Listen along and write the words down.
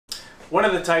One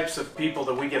of the types of people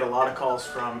that we get a lot of calls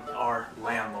from are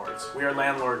landlords. We are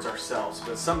landlords ourselves,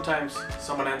 but sometimes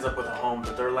someone ends up with a home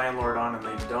that they're landlord on and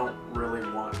they don't really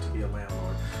want to be a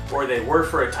landlord. Or they were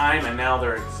for a time and now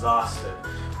they're exhausted.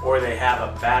 Or they have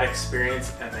a bad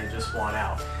experience and they just want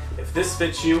out. If this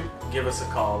fits you, give us a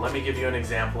call. Let me give you an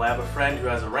example. I have a friend who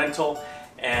has a rental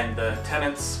and the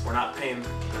tenants were not paying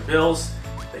their bills.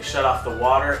 They shut off the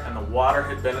water and the water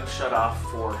had been shut off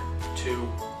for 2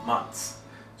 months.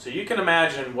 So you can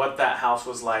imagine what that house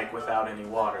was like without any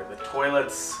water. The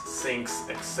toilets, sinks,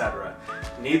 etc.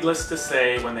 Needless to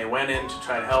say, when they went in to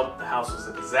try to help, the house was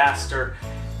a disaster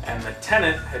and the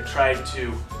tenant had tried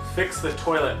to fix the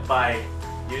toilet by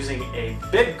using a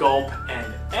big gulp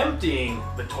and emptying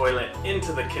the toilet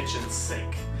into the kitchen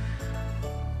sink.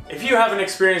 If you have an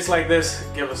experience like this,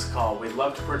 give us a call. We'd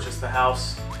love to purchase the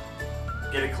house,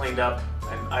 get it cleaned up,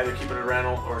 and either keep it a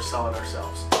rental or sell it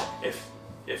ourselves.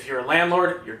 If you're a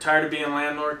landlord, you're tired of being a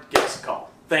landlord, give us a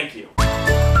call. Thank you.